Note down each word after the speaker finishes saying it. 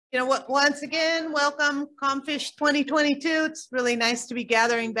Once again, welcome Comfish 2022. It's really nice to be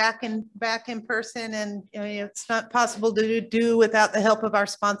gathering back in person, and it's not possible to do without the help of our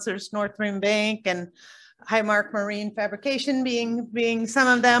sponsors, Northrim Bank and Highmark Marine Fabrication being some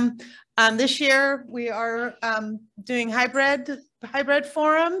of them. This year we are doing hybrid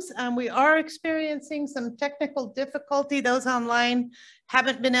forums. We are experiencing some technical difficulty. Those online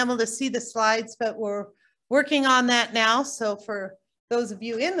haven't been able to see the slides, but we're working on that now. So for those of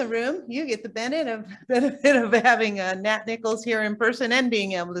you in the room, you get the benefit of having Nat Nichols here in person and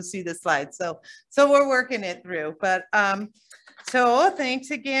being able to see the slides. So we're working it through. But so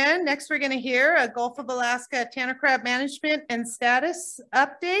thanks again. Next, we're going to hear a Gulf of Alaska tanner crab management and status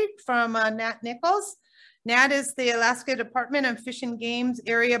update from Nat Nichols. Nat is the Alaska Department of Fish and Game's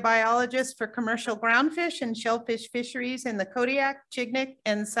area biologist for commercial groundfish and shellfish fisheries in the Kodiak, Chignik,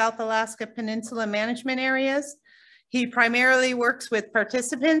 and South Alaska Peninsula management areas. He primarily works with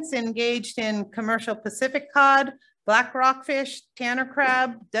participants engaged in commercial Pacific cod, black rockfish, tanner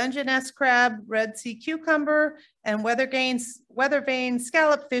crab, Dungeness crab, Red Sea cucumber, and weather vane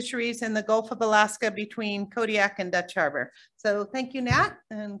scallop fisheries in the Gulf of Alaska between Kodiak and Dutch Harbor. So thank you, Nat,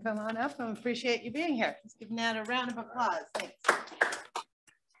 and come on up. I appreciate you being here. Let's give Nat a round of applause. Thanks.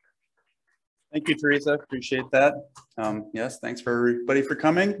 Thank you, Teresa. Appreciate that. Yes, thanks for everybody for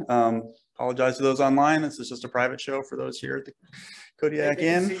coming. Apologize to those online. This is just a private show for those here at the Kodiak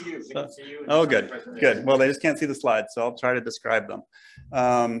Inn. Oh, good. Well, they just can't see the slides, so I'll try to describe them.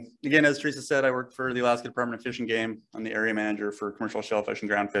 Again, as Teresa said, I work for the Alaska Department of Fish and Game. I'm the area manager for commercial shellfish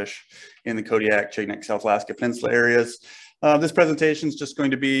and groundfish in the Kodiak, Chignik, South Alaska Peninsula areas. This presentation is just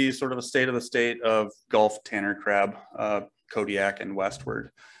going to be sort of a state of the state of Gulf tanner crab, Kodiak and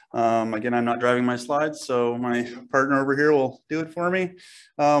westward. Again, I'm not driving my slides, so my partner over here will do it for me.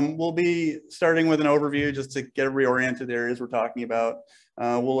 We'll be starting with an overview just to get reoriented the areas we're talking about.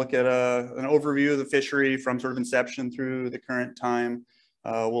 We'll look at an overview of the fishery from sort of inception through the current time.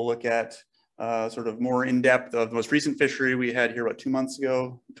 We'll look at sort of more in-depth of the most recent fishery we had here about 2 months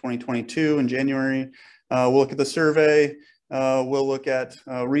ago, 2022 in January. We'll look at the survey. We'll look at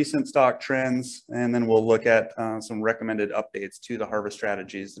recent stock trends, and then we'll look at some recommended updates to the harvest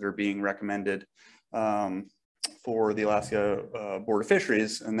strategies that are being recommended for the Alaska Board of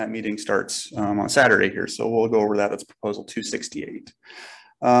Fisheries, and that meeting starts on Saturday here. So we'll go over that. That's proposal 268.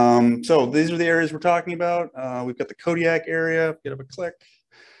 So these are the areas we're talking about. We've got the Kodiak area, get up a click,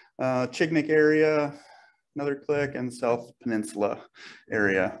 Chignik area, another click, and South Peninsula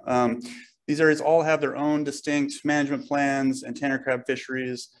area. These areas all have their own distinct management plans and tanner crab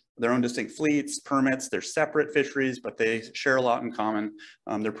fisheries, their own distinct fleets, permits. They're separate fisheries, but they share a lot in common.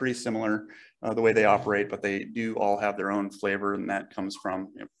 They're pretty similar the way they operate, but they do all have their own flavor, and that comes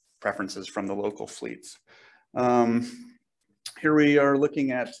from preferences from the local fleets. Here we are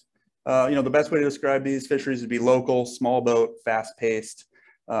looking at, the best way to describe these fisheries would be local, small boat, fast-paced,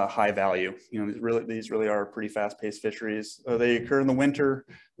 high value. These really are pretty fast-paced fisheries. They occur in the winter.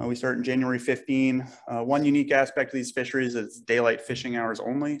 We start in January 15. One unique aspect of these fisheries is daylight fishing hours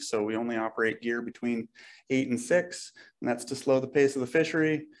only. So we only operate gear between 8 and 6, and that's to slow the pace of the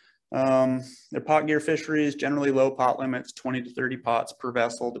fishery. They're pot gear fisheries, generally low pot limits, 20 to 30 pots per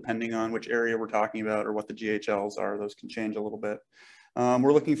vessel, depending on which area we're talking about or what the GHLs are. Those can change a little bit.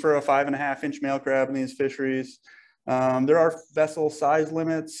 We're looking for a 5.5-inch male crab in these fisheries. There are vessel size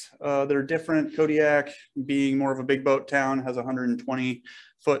limits that are different. Kodiak, being more of a big boat town, has a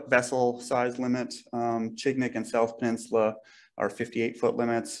 120-foot vessel size limit. Chignik and South Peninsula are 58-foot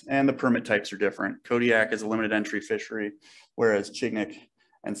limits, and the permit types are different. Kodiak is a limited entry fishery, whereas Chignik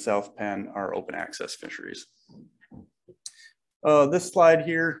and South Penn are open access fisheries. This slide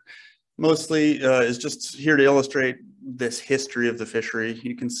here mostly is just here to illustrate this history of the fishery.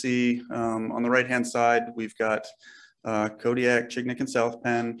 You can see on the right-hand side, we've got Kodiak, Chignik, and South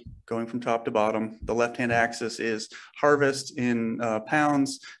Penn going from top to bottom. The left-hand axis is harvest in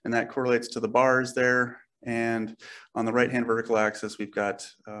pounds, and that correlates to the bars there. And on the right-hand vertical axis, we've got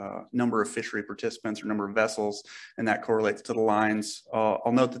number of fishery participants or number of vessels, and that correlates to the lines.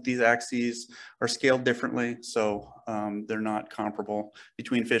 I'll note that these axes are scaled differently, so they're not comparable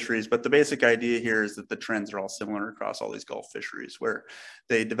between fisheries. But the basic idea here is that the trends are all similar across all these Gulf fisheries, where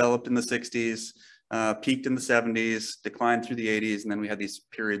they developed in the 60s, peaked in the 70s, declined through the 80s, and then we had these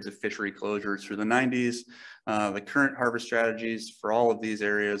periods of fishery closures through the 90s. The current harvest strategies for all of these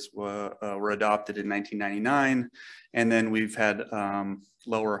areas were adopted in 1999, and then we've had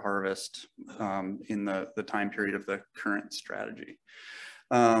lower harvest in the time period of the current strategy.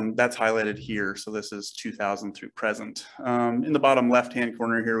 That's highlighted here. So this is 2000 through present. In the bottom left-hand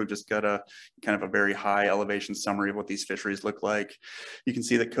corner here, we've just got a kind of a very high elevation summary of what these fisheries look like. You can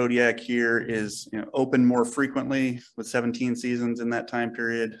see that Kodiak here is open more frequently with 17 seasons in that time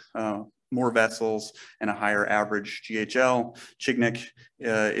period. More vessels and a higher average GHL. Chignik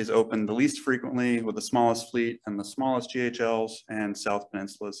is open the least frequently with the smallest fleet and the smallest GHLs, and South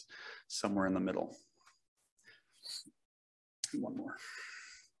Peninsula is somewhere in the middle. One more.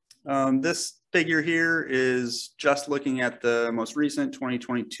 This figure here is just looking at the most recent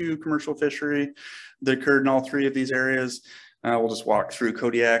 2022 commercial fishery that occurred in all three of these areas. We'll just walk through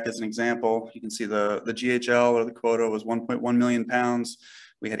Kodiak as an example. You can see the GHL or the quota was 1.1 million pounds.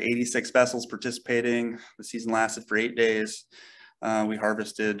 We had 86 vessels participating. The season lasted for 8 days. We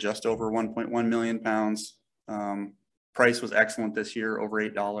harvested just over 1.1 million pounds. Price was excellent this year, over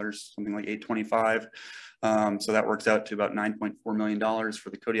 $8, something like $8.25. So that works out to about $9.4 million for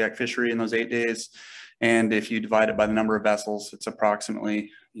the Kodiak fishery in those 8 days. And if you divide it by the number of vessels, it's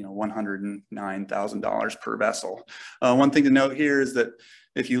approximately $109,000 per vessel. One thing to note here is that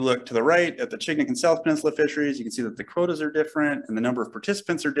if you look to the right at the Chignik and South Peninsula fisheries, you can see that the quotas are different and the number of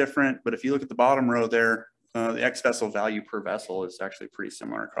participants are different. But if you look at the bottom row there, the ex-vessel value per vessel is actually pretty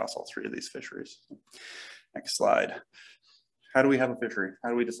similar across all three of these fisheries. Next slide. How do we have a fishery? How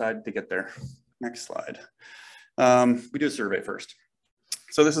do we decide to get there? Next slide. We do a survey first.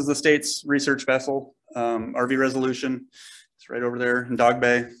 So this is the state's research vessel, RV Resolution. It's right over there in Dog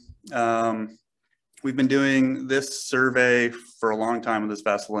Bay. We've been doing this survey for a long time with this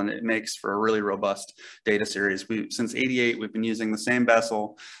vessel, and it makes for a really robust data series. Since '88, we've been using the same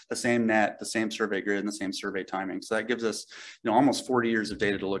vessel, the same net, the same survey grid, and the same survey timing. So that gives us almost 40 years of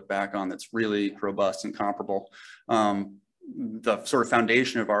data to look back on that's really robust and comparable. The sort of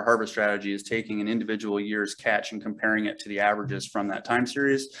foundation of our harvest strategy is taking an individual year's catch and comparing it to the averages from that time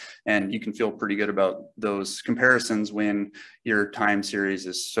series. And you can feel pretty good about those comparisons when your time series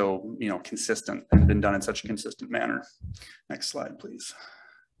is so, consistent and been done in such a consistent manner. Next slide, please.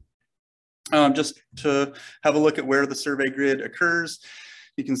 Just to have a look at where the survey grid occurs.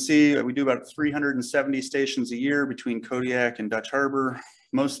 You can see we do about 370 stations a year between Kodiak and Dutch Harbor,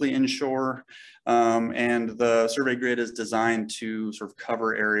 mostly inshore, and the survey grid is designed to sort of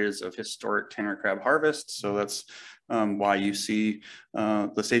cover areas of historic tanner crab harvest. So that's why you see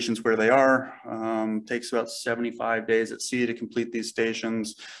the stations where they are. Takes about 75 days at sea to complete these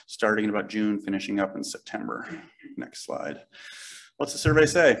stations, starting in about June, finishing up in September. Next slide. What's the survey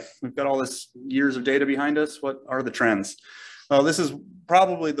say? We've got all this years of data behind us. What are the trends? Well, this is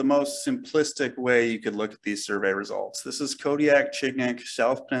probably the most simplistic way you could look at these survey results. This is Kodiak, Chignik,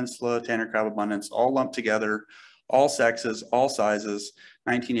 South Peninsula, tanner crab abundance, all lumped together, all sexes, all sizes,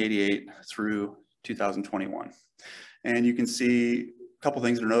 1988 through 2021. And you can see a couple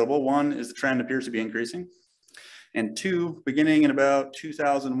things that are notable. One is the trend appears to be increasing. And two, beginning in about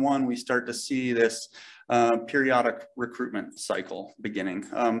 2001, we start to see this periodic recruitment cycle beginning.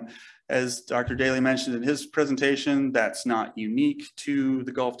 As Dr. Daly mentioned in his presentation, that's not unique to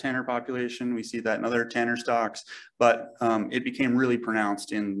the Gulf tanner population. We see that in other tanner stocks, but it became really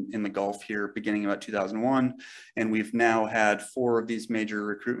pronounced in the Gulf here beginning about 2001. And we've now had 4 of these major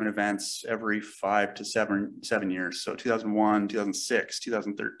recruitment events every 5 to 7 years. So 2001, 2006,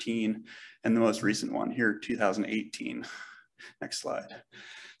 2013, and the most recent one here, 2018. Next slide.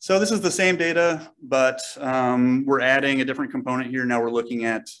 So this is the same data, but we're adding a different component here. Now we're looking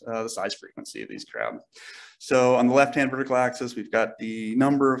at the size frequency of these crab. So on the left-hand vertical axis, we've got the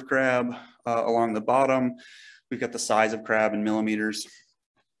number of crab. Along the bottom, we've got the size of crab in millimeters.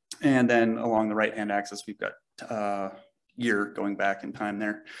 And then along the right-hand axis, we've got year going back in time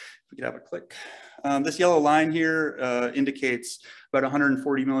there. If we could have a click. This yellow line here indicates about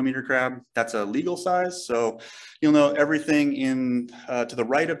 140 millimeter crab. That's a legal size. So you'll know everything to the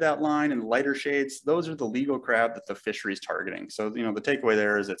right of that line in the lighter shades, those are the legal crab that the fishery is targeting. So, the takeaway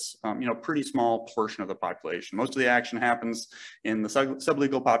there is it's, pretty small portion of the population. Most of the action happens in the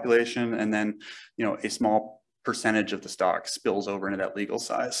sublegal population, and then, a small percentage of the stock spills over into that legal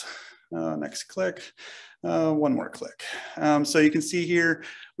size. Next click. One more click. So you can see here,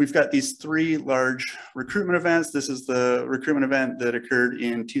 we've got these 3 large recruitment events. This is the recruitment event that occurred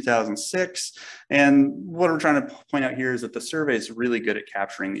in 2006. And what we're trying to point out here is that the survey is really good at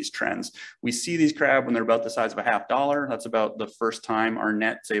capturing these trends. We see these crab when they're about the size of a $50. That's about the first time our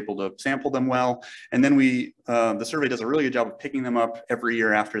net's able to sample them well. And then the survey does a really good job of picking them up every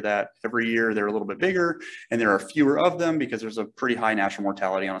year after that. Every year they're a little bit bigger and there are fewer of them because there's a pretty high natural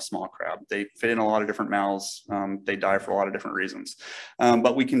mortality on a small crab. They fit in a lot of different mouths. juveniles, they die for a lot of different reasons.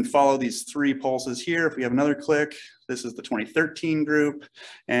 But we can follow these 3 pulses here. If we have another click, this is the 2013 group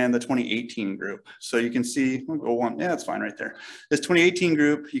and the 2018 group. So you can see, we'll go one, yeah, it's fine right there. This 2018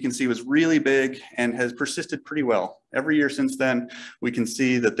 group, you can see was really big and has persisted pretty well. Every year since then, we can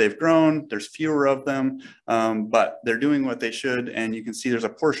see that they've grown, there's fewer of them, but they're doing what they should. And you can see there's a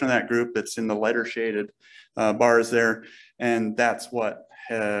portion of that group that's in the lighter shaded bars there. And that's what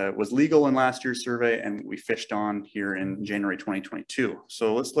was legal in last year's survey and we fished on here in January 2022.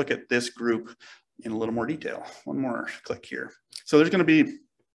 So let's look at this group in a little more detail. One more click here. So there's going to be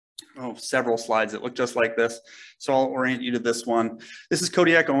several slides that look just like this. So I'll orient you to this one. This is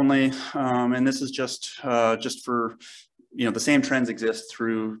Kodiak only, and this is just for, the same trends exist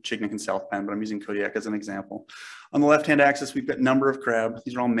through Chignik and South Penn, but I'm using Kodiak as an example. On the left-hand axis, we've got number of crab.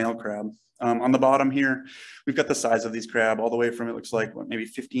 These are all male crab. On the bottom here, we've got the size of these crab all the way from, it looks like, maybe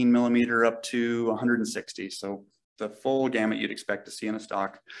 15 millimeter up to 160. So the full gamut you'd expect to see in a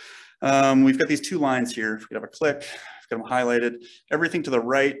stock. We've got these 2 lines here. If we have a click, I've got them highlighted. Everything to the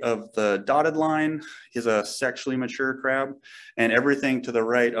right of the dotted line is a sexually mature crab, and everything to the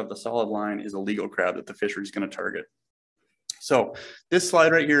right of the solid line is a legal crab that the fishery is going to target. So this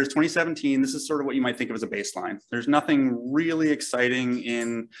slide right here is 2017. This is sort of what you might think of as a baseline. There's nothing really exciting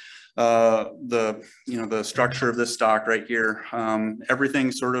in the structure of this stock right here.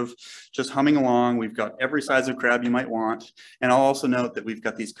 Everything's sort of just humming along. We've got every size of crab you might want. And I'll also note that we've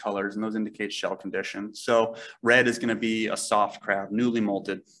got these colors and those indicate shell condition. So red is going to be a soft crab, newly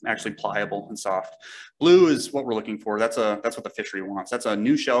molted, actually pliable and soft. Blue is what we're looking for. That's what the fishery wants. That's a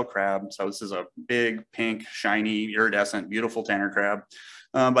new shell crab. So this is a big, pink, shiny, iridescent, beautiful tanner crab.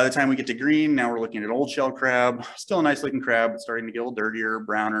 By the time we get to green, now we're looking at old shell crab, still a nice looking crab, but starting to get a little dirtier,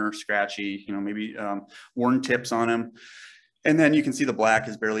 browner, scratchy, maybe worn tips on him. And then you can see the black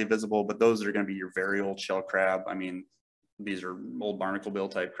is barely visible, but those are going to be your very old shell crab. I mean, these are old barnacle bill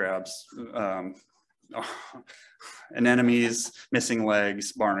type crabs, anemones, missing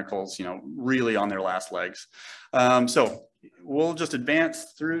legs, barnacles, really on their last legs. So we'll just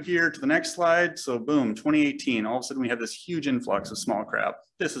advance through here to the next slide. So boom, 2018, all of a sudden we have this huge influx of small crab.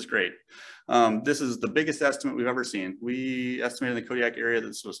 This is great. This is the biggest estimate we've ever seen. We estimated in the Kodiak area that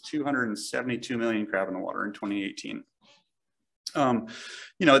this was 272 million crab in the water in 2018.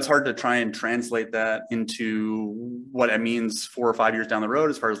 It's hard to try and translate that into what it means 4 or 5 years down the road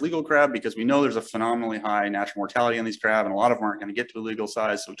as far as legal crab, because we know there's a phenomenally high natural mortality on these crab, and a lot of them aren't going to get to a legal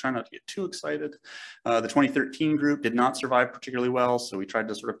size. So we try not to get too excited. The 2013 group did not survive particularly well, so we tried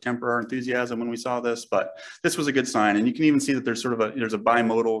to sort of temper our enthusiasm when we saw this, but this was a good sign. And you can even see that there's sort of there's a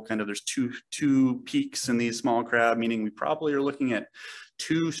bimodal kind of, there's two peaks in these small crab, meaning we probably are looking at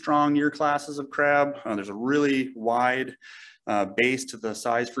 2 strong year classes of crab. There's a really wide base to the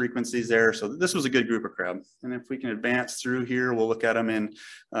size frequencies there. So this was a good group of crab. And if we can advance through here, we'll look at them in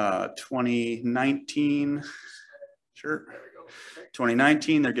 2019. Sure.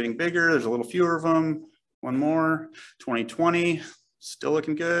 2019, they're getting bigger. There's a little fewer of them. One more. 2020. Still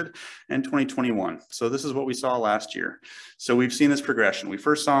looking good, and 2021. So this is what we saw last year. So we've seen this progression. We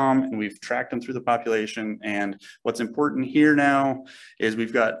first saw them and we've tracked them through the population. And what's important here now is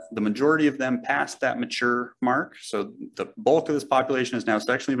we've got the majority of them past that mature mark. So the bulk of this population is now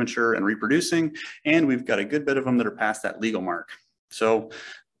sexually mature and reproducing. And we've got a good bit of them that are past that legal mark. So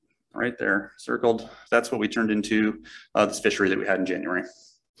right there, circled, that's what we turned into this fishery that we had in January.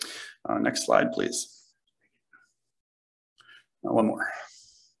 Next slide, please. One more.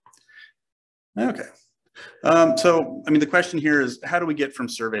 Okay. So, I mean, the question here is, how do we get from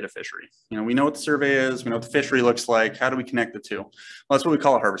survey to fishery? We know what the survey is, we know what the fishery looks like. How do we connect the two? Well, that's what we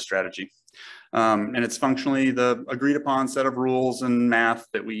call a harvest strategy. And it's functionally the agreed upon set of rules and math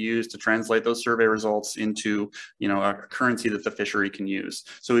that we use to translate those survey results into, a currency that the fishery can use.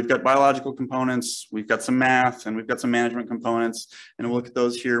 So we've got biological components, we've got some math, and we've got some management components, and we'll look at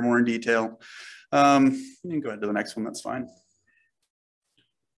those here more in detail. You can go ahead to the next one, that's fine.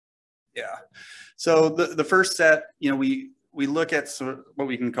 Yeah. So the first set, we look at what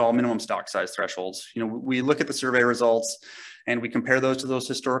we can call minimum stock size thresholds. We look at the survey results and we compare those to those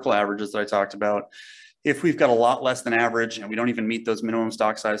historical averages that I talked about. If we've got a lot less than average and we don't even meet those minimum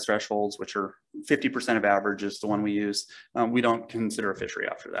stock size thresholds, which are 50% of average is the one we use, we don't consider a fishery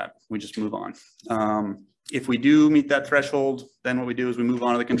after that. We just move on. If we do meet that threshold, then what we do is we move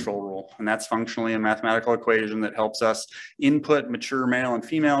on to the control rule. And that's functionally a mathematical equation that helps us input mature male and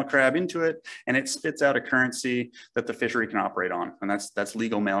female crab into it. And it spits out a currency that the fishery can operate on. And that's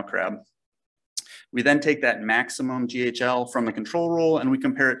legal male crab. We then take that maximum GHL from the control rule and we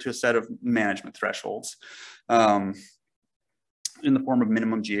compare it to a set of management thresholds. in the form of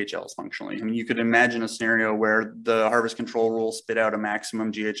minimum GHLs functionally. I mean, you could imagine a scenario where the harvest control rule spit out a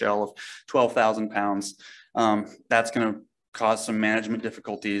maximum GHL of 12,000 pounds. That's going to cause some management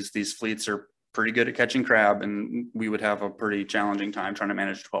difficulties. These fleets are pretty good at catching crab, and we would have a pretty challenging time trying to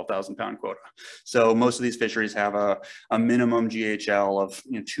manage a 12,000 pound quota. So most of these fisheries have a minimum GHL of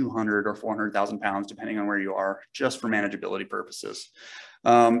 200 or 400,000 pounds, depending on where you are, just for manageability purposes.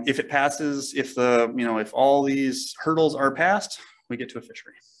 If it passes, if all these hurdles are passed, we get to a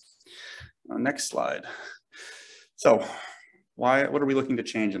fishery. Next slide. So what are we looking to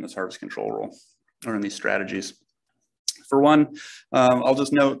change in this harvest control rule or in these strategies? For one, I'll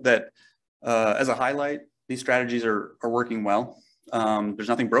just note that as a highlight, these strategies are working well. There's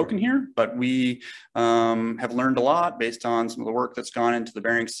nothing broken here, but we have learned a lot based on some of the work that's gone into the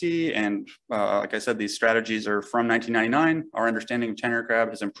Bering Sea. And like I said, these strategies are from 1999. Our understanding of tenor crab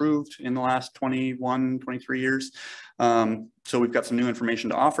has improved in the last 21, 23 years. So we've got some new information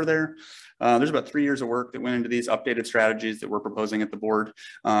to offer there. There's about 3 years of work that went into these updated strategies that we're proposing at the board.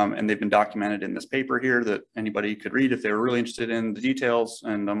 And they've been documented in this paper here that anybody could read if they were really interested in the details.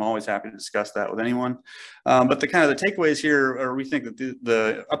 And I'm always happy to discuss that with anyone. But the takeaways here are we think that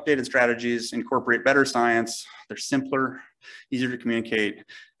the updated strategies incorporate better science. They're simpler, easier to communicate,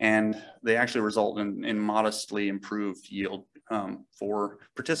 and they actually result in modestly improved yield for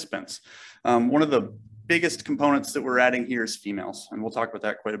participants. One of the biggest components that we're adding here is females, and we'll talk about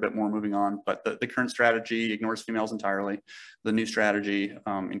that quite a bit more moving on, but the current strategy ignores females entirely. The new strategy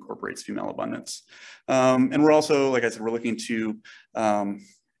incorporates female abundance. And we're also, like I said, we're looking to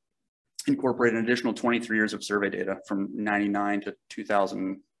incorporate an additional 23 years of survey data from 99 to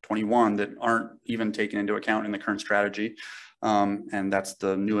 2021 that aren't even taken into account in the current strategy. And that's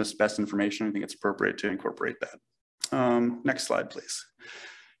the newest, best information. I think it's appropriate to incorporate that. Next slide, please.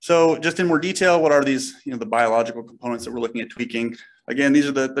 So just in more detail, what are these, the biological components that we're looking at tweaking? Again, these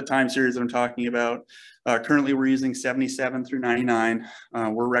are the time series that I'm talking about. Currently, we're using 77 through 99.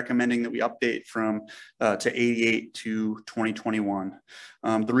 We're recommending that we update to 88 to 2021.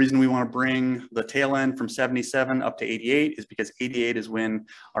 The reason we want to bring the tail end from 77 up to 88 is because 88 is when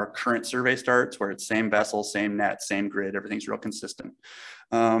our current survey starts, where it's same vessel, same net, same grid, everything's real consistent.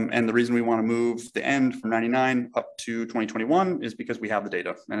 And the reason we want to move the end from 99 up to 2021 is because we have the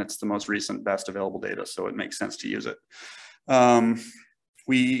data, and it's the most recent, best available data, so it makes sense to use it.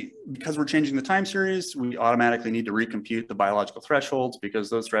 Because we're changing the time series, we automatically need to recompute the biological thresholds, because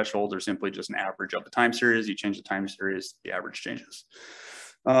those thresholds are simply just an average of the time series. You change the time series, the average changes.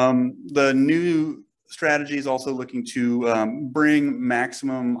 The new strategy is also looking to bring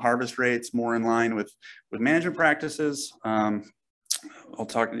maximum harvest rates more in line with management practices. I'll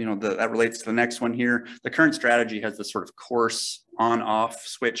talk, that relates to the next one here. The current strategy has this sort of coarse on-off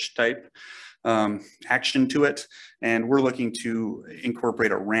switch type action to it, and we're looking to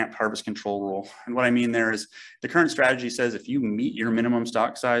incorporate a ramped harvest control rule. And what I mean there is the current strategy says if you meet your minimum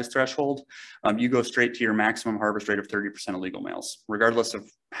stock size threshold, you go straight to your maximum harvest rate of 30% of legal males, regardless of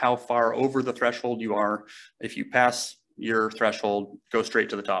how far over the threshold you are. If you pass your threshold, go straight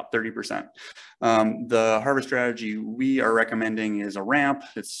to the top, 30%. The harvest strategy we are recommending is a ramp.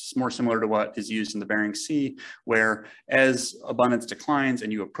 It's more similar to what is used in the Bering Sea, where as abundance declines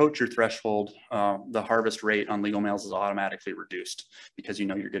and you approach your threshold, the harvest rate on legal males is automatically reduced because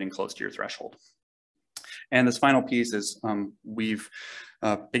you're getting close to your threshold. And this final piece is we've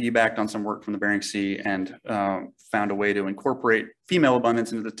piggybacked on some work from the Bering Sea and found a way to incorporate female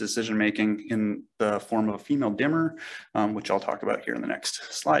abundance into the decision-making in the form of a female dimmer, which I'll talk about here in the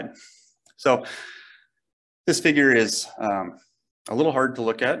next slide. So this figure is a little hard to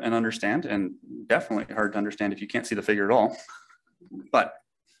look at and understand, and definitely hard to understand if you can't see the figure at all. But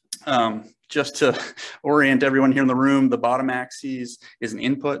just to orient everyone here in the room, the bottom axis is an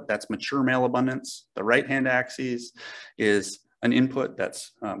input, that's mature male abundance. The right-hand axis is an input,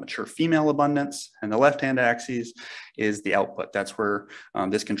 that's mature female abundance. And the left-hand axis is the output. That's where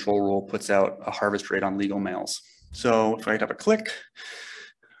this control rule puts out a harvest rate on legal males. So if I have a click,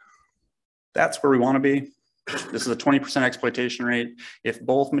 that's where we want to be. This is a 20% exploitation rate. If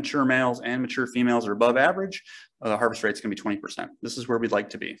both mature males and mature females are above average, the harvest rate is going to be 20%. This is where we'd like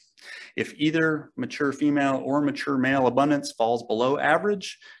to be. If either mature female or mature male abundance falls below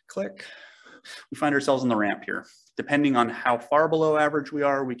average, click, we find ourselves in the ramp here. Depending on how far below average we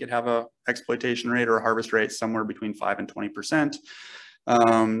are, we could have a exploitation rate or a harvest rate somewhere between 5 and 20%.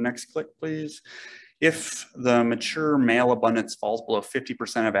 Next click, please. If the mature male abundance falls below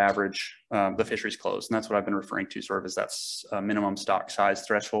 50% of average, the fishery's closed. And that's what I've been referring to sort of as that's a minimum stock size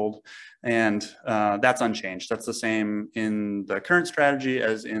threshold. And that's unchanged. That's the same in the current strategy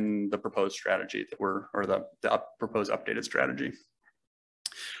as in the proposed strategy that proposed updated strategy.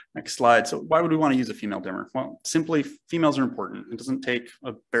 Next slide. So why would we want to use a female dimmer? Well, simply females are important. It doesn't take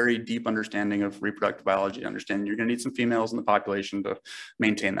a very deep understanding of reproductive biology to understand you're going to need some females in the population to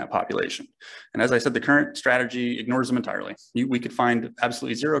maintain that population. And as I said, the current strategy ignores them entirely. We could find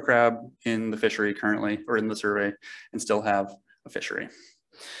absolutely zero crab in the fishery currently, or in the survey, and still have a fishery.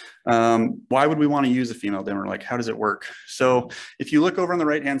 Why would we want to use a female dimmer? Like, how does it work? So if you look over on the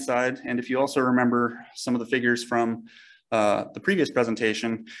right-hand side, and if you also remember some of the figures from the previous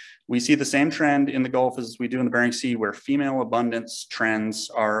presentation, we see the same trend in the Gulf as we do in the Bering Sea, where female abundance trends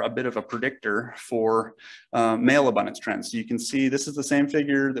are a bit of a predictor for male abundance trends. So you can see this is the same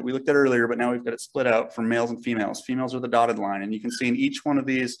figure that we looked at earlier, but now we've got it split out for males and females. Females are the dotted line, and you can see in each one of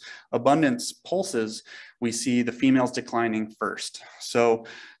these abundance pulses, we see the females declining first. So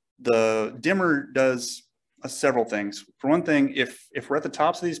the dimmer does several things. For one thing, if we're at the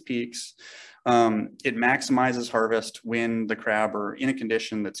tops of these peaks, it maximizes harvest when the crab are in a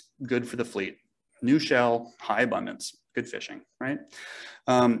condition that's good for the fleet. New shell, high abundance, good fishing, right?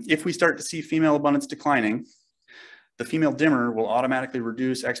 If we start to see female abundance declining, the female dimmer will automatically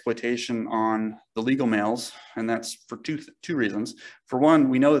reduce exploitation on the legal males, and that's for two reasons. For one,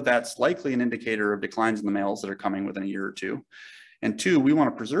 we know that that's likely an indicator of declines in the males that are coming within a year or two. And two, we want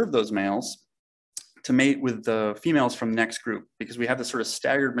to preserve those males to mate with the females from the next group, because we have this sort of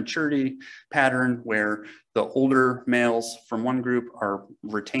staggered maturity pattern where the older males from one group are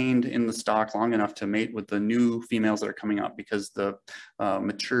retained in the stock long enough to mate with the new females that are coming up, because the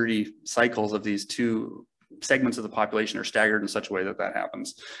maturity cycles of these two segments of the population are staggered in such a way that that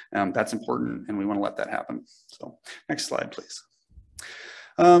happens. That's important, and we want to let that happen. So next slide, please.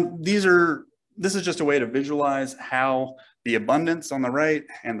 This is just a way to visualize how the abundance on the right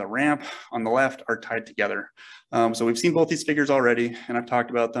and the ramp on the left are tied together. So we've seen both these figures already, and I've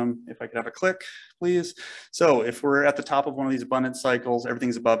talked about them. If I could have a click, please. So if we're at the top of one of these abundance cycles,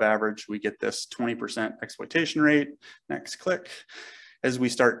 everything's above average, we get this 20% exploitation rate. Next click. As we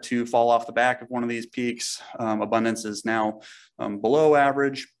start to fall off the back of one of these peaks, abundance is now below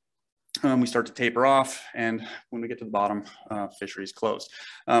average. We start to taper off, and when we get to the bottom, fisheries close.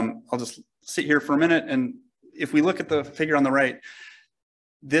 I'll just sit here for a minute, and if we look at the figure on the right,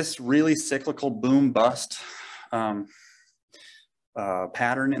 this really cyclical boom bust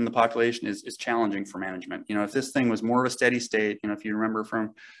pattern in the population is challenging for management. You know, if this thing was more of a steady state, you know, if you remember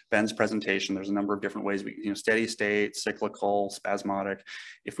from Ben's presentation, there's a number of different ways steady state, cyclical, spasmodic.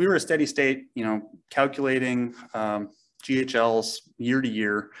 If we were a steady state, you know, calculating GHLs year to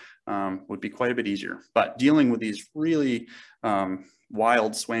year would be quite a bit easier. But dealing with these really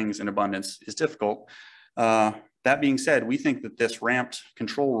wild swings in abundance is difficult. That being said, we think that this ramped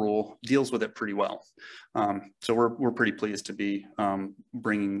control rule deals with it pretty well. So we're pretty pleased to be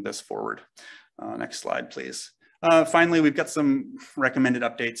bringing this forward. Next slide, please. Finally, we've got some recommended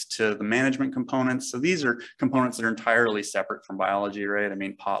updates to the management components. So these are components that are entirely separate from biology, right? I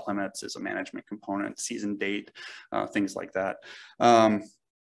mean, pot limits is a management component, season date, things like that.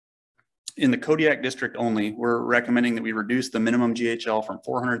 In the Kodiak district only, we're recommending that we reduce the minimum GHL from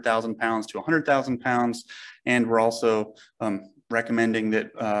 400,000 pounds to 100,000 pounds. And we're also recommending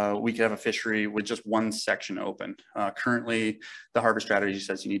that we could have a fishery with just one section open. Currently, the harvest strategy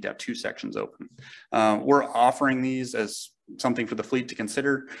says you need to have two sections open. We're offering these as something for the fleet to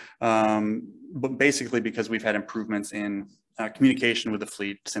consider, but basically because we've had improvements in communication with the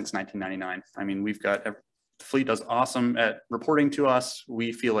fleet since 1999. I mean, we've got the fleet does awesome at reporting to us.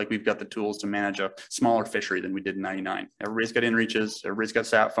 We feel like we've got the tools to manage a smaller fishery than we did in 99. Everybody's got inReaches, everybody's got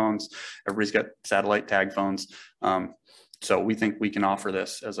sat phones, everybody's got satellite tag phones. So we think we can offer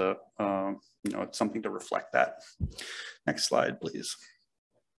this as a, something to reflect that. Next slide, please.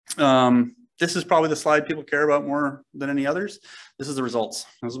 This is probably the slide people care about more than any others. This is the results.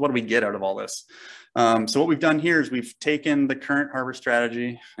 This is what do we get out of all this. So what we've done here is we've taken the current harvest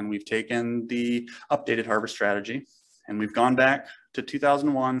strategy and we've taken the updated harvest strategy, and we've gone back to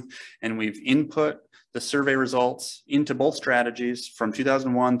 2001 and we've input the survey results into both strategies from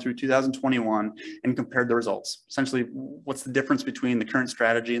 2001 through 2021 and compared the results. Essentially, what's the difference between the current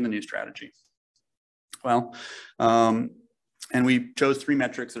strategy and the new strategy? Well, and we chose three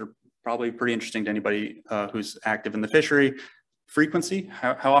metrics that are probably pretty interesting to anybody who's active in the fishery. Frequency,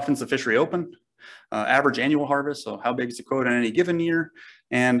 how often is the fishery open? Average annual harvest, so how big is the quota in any given year?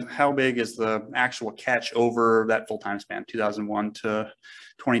 And how big is the actual catch over that full time span, 2001 to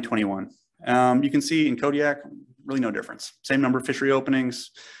 2021? You can see in Kodiak, really no difference. Same number of fishery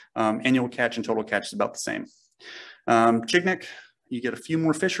openings, annual catch and total catch is about the same. Chignik, you get a few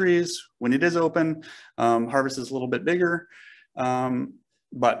more fisheries. When it is open, harvest is a little bit bigger,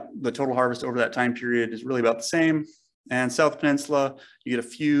 but the total harvest over that time period is really about the same. And South Peninsula, you get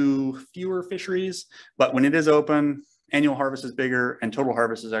a fewer fisheries, but when it is open, annual harvest is bigger and total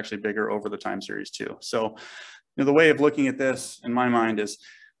harvest is actually bigger over the time series too. So the way of looking at this in my mind is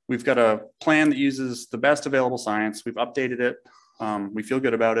we've got a plan that uses the best available science. We've updated it. We feel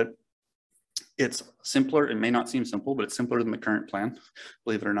good about it. It's simpler. It may not seem simple, but it's simpler than the current plan,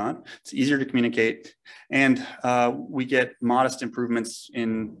 believe it or not. It's easier to communicate, and we get modest improvements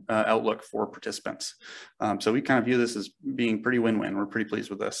in outlook for participants. So we kind of view this as being pretty win-win. We're pretty pleased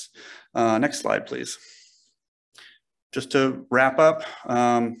with this. Next slide, please. Just to wrap up,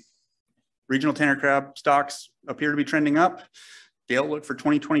 regional tanner crab stocks appear to be trending up. The outlook for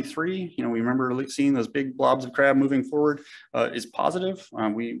 2023, we remember seeing those big blobs of crab moving forward, is positive.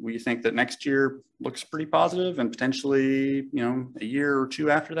 We think that next year looks pretty positive, and potentially, a year or two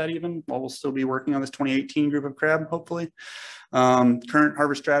after that even, while we'll still be working on this 2018 group of crab, hopefully. Current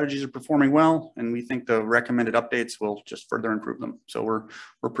harvest strategies are performing well, and we think the recommended updates will just further improve them. So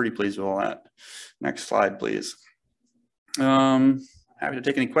we're pretty pleased with all that. Next slide, please. Happy to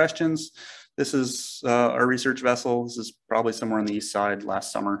take any questions. This is our research vessel. This is probably somewhere on the east side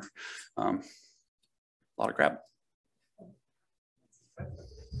last summer. A lot of crab.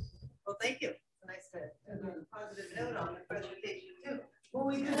 Well, thank you. It's nice to have a positive note on the presentation too. Well,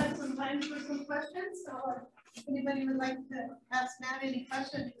 we do have some time for some questions. So if anybody would like to ask Matt any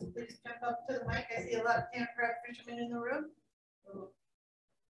questions, please jump up to the mic. I see a lot of tanner crab fishermen in the room.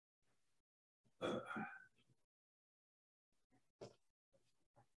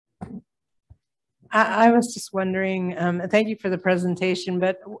 I was just wondering, thank you for the presentation,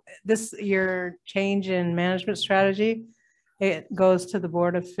 but your change in management strategy, it goes to the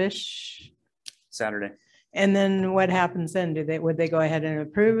Board of Fish Saturday. And then what happens then? Would they go ahead and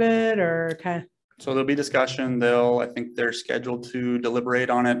approve it, or kind of? So there'll be discussion. I think they're scheduled to deliberate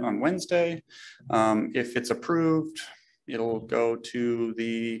on it on Wednesday. If it's approved, it'll go to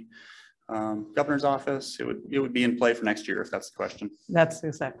the governor's office. It would be in play for next year if that's the question. That's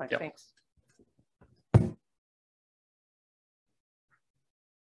exactly. Yep. Thanks.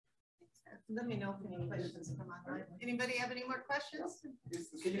 Let me know if any questions come online. Anybody have any more questions?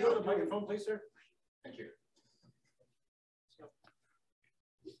 Can you go to the microphone, please, sir? Thank you.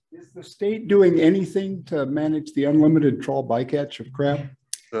 Is the state doing anything to manage the unlimited trawl bycatch of crab?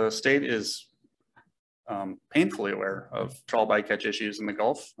 The state is painfully aware of trawl bycatch issues in the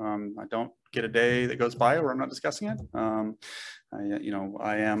Gulf. I don't get a day that goes by where I'm not discussing it.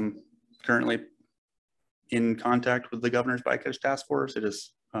 I am currently in contact with the governor's bycatch task force. It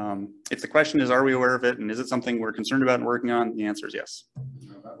is. If the question is, are we aware of it, and is it something we're concerned about and working on? The answer is yes.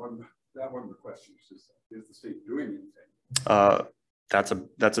 No, that wasn't the question. It's just, is the state doing anything?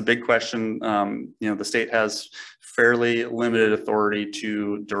 That's a big question. The state has fairly limited authority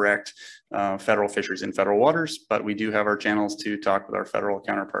to direct federal fisheries in federal waters, but we do have our channels to talk with our federal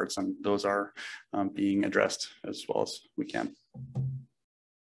counterparts, and those are being addressed as well as we can.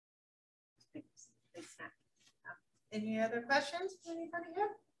 Any other questions from anybody here?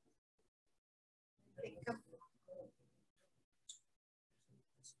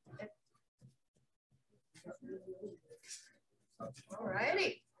 All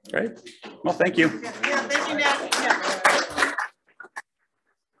righty. Great. Well, thank you. Yeah, thank you, Matt.